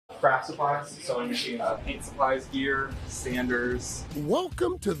craft supplies, sewing machines, paint supplies, gear, sanders.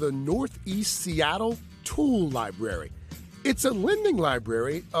 Welcome to the Northeast Seattle Tool Library. It's a lending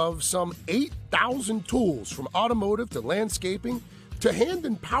library of some 8,000 tools, from automotive to landscaping to hand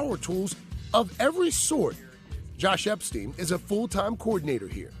and power tools of every sort. Josh Epstein is a full-time coordinator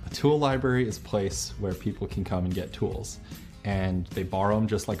here. A tool library is a place where people can come and get tools. And they borrow them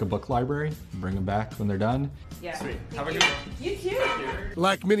just like a book library, bring them back when they're done. Yeah. Sweet. Have a good one. You too.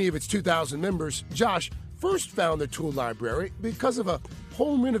 Like many of its 2,000 members, Josh first found the tool library because of a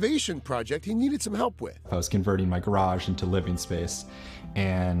home renovation project he needed some help with. I was converting my garage into living space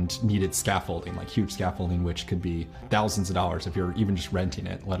and needed scaffolding, like huge scaffolding, which could be thousands of dollars if you're even just renting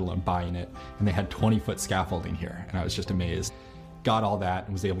it, let alone buying it. And they had 20-foot scaffolding here, and I was just amazed. Got all that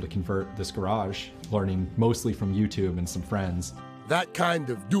and was able to convert this garage, learning mostly from YouTube and some friends. That kind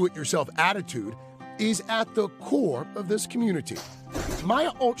of do-it-yourself attitude is at the core of this community.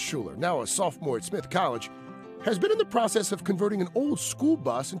 Maya Altschuler, now a sophomore at Smith College, has been in the process of converting an old school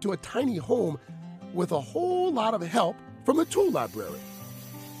bus into a tiny home with a whole lot of help from the tool library.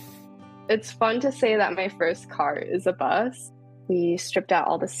 It's fun to say that my first car is a bus. We stripped out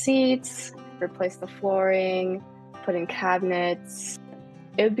all the seats, replaced the flooring, put in cabinets.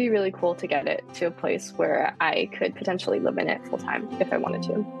 It would be really cool to get it to a place where I could potentially live in it full time if I wanted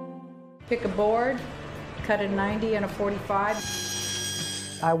to. Pick a board, cut a 90 and a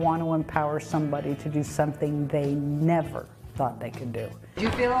 45. I want to empower somebody to do something they never thought they could do. Did you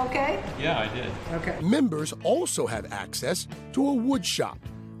feel okay? Yeah, I did. Okay. Members also have access to a wood shop,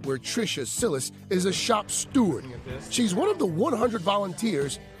 where Tricia Sillis is a shop steward. She's one of the 100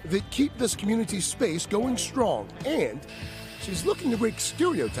 volunteers that keep this community space going strong, and she's looking to break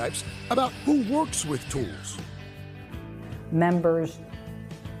stereotypes about who works with tools. Members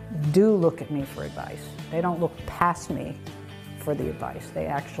do look at me for advice. They don't look past me for the advice. They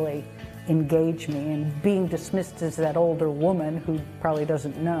actually engage me, and being dismissed as that older woman who probably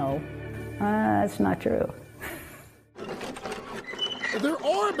doesn't know, that's not true. There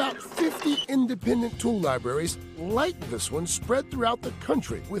are about 50 independent tool libraries like this one spread throughout the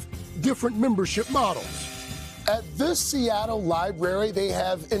country with different membership models. At this Seattle library, they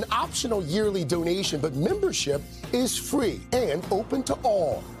have an optional yearly donation, but membership is free and open to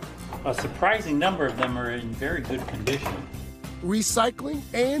all. A surprising number of them are in very good condition. Recycling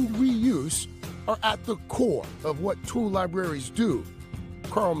and reuse are at the core of what tool libraries do.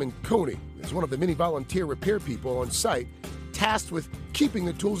 Carl Minconi is one of the many volunteer repair people on site, tasked with keeping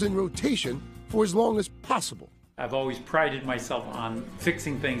the tools in rotation for as long as possible. I've always prided myself on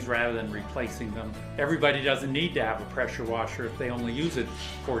fixing things rather than replacing them. Everybody doesn't need to have a pressure washer if they only use it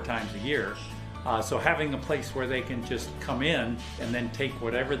 4 times a year. So having a place where they can just come in and then take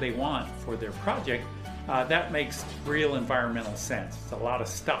whatever they want for their project, that makes real environmental sense. It's a lot of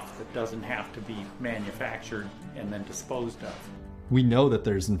stuff that doesn't have to be manufactured and then disposed of. We know that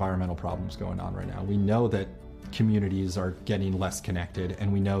there's environmental problems going on right now. We know that communities are getting less connected,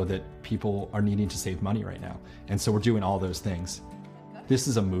 and we know that people are needing to save money right now. And so we're doing all those things. This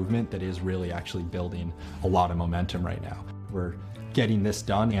is a movement that is really actually building a lot of momentum right now. We're getting this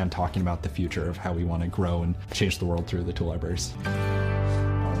done and talking about the future of how we want to grow and change the world through the tool libraries.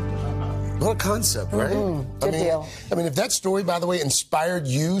 What a concept, right? Good deal. I mean, if that story, by the way, inspired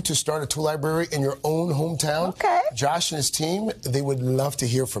you to start a tool library in your own hometown, Okay. Josh and his team, they would love to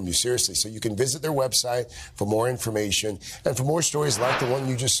hear from you, seriously. So you can visit their website for more information. And for more stories like the one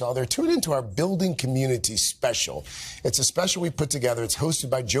you just saw there, tune into our Building Community special. It's a special we put together. It's hosted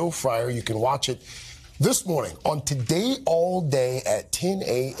by Joe Fryer. You can watch it this morning on Today All Day at 10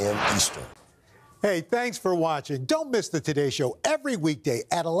 a.m. Eastern. Hey, thanks for watching. Don't miss the Today Show every weekday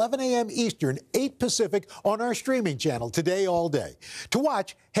at 11 a.m. Eastern, 8 Pacific on our streaming channel, Today All Day. To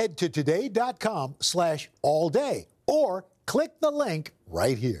watch, head to today.com/allday or click the link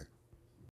right here.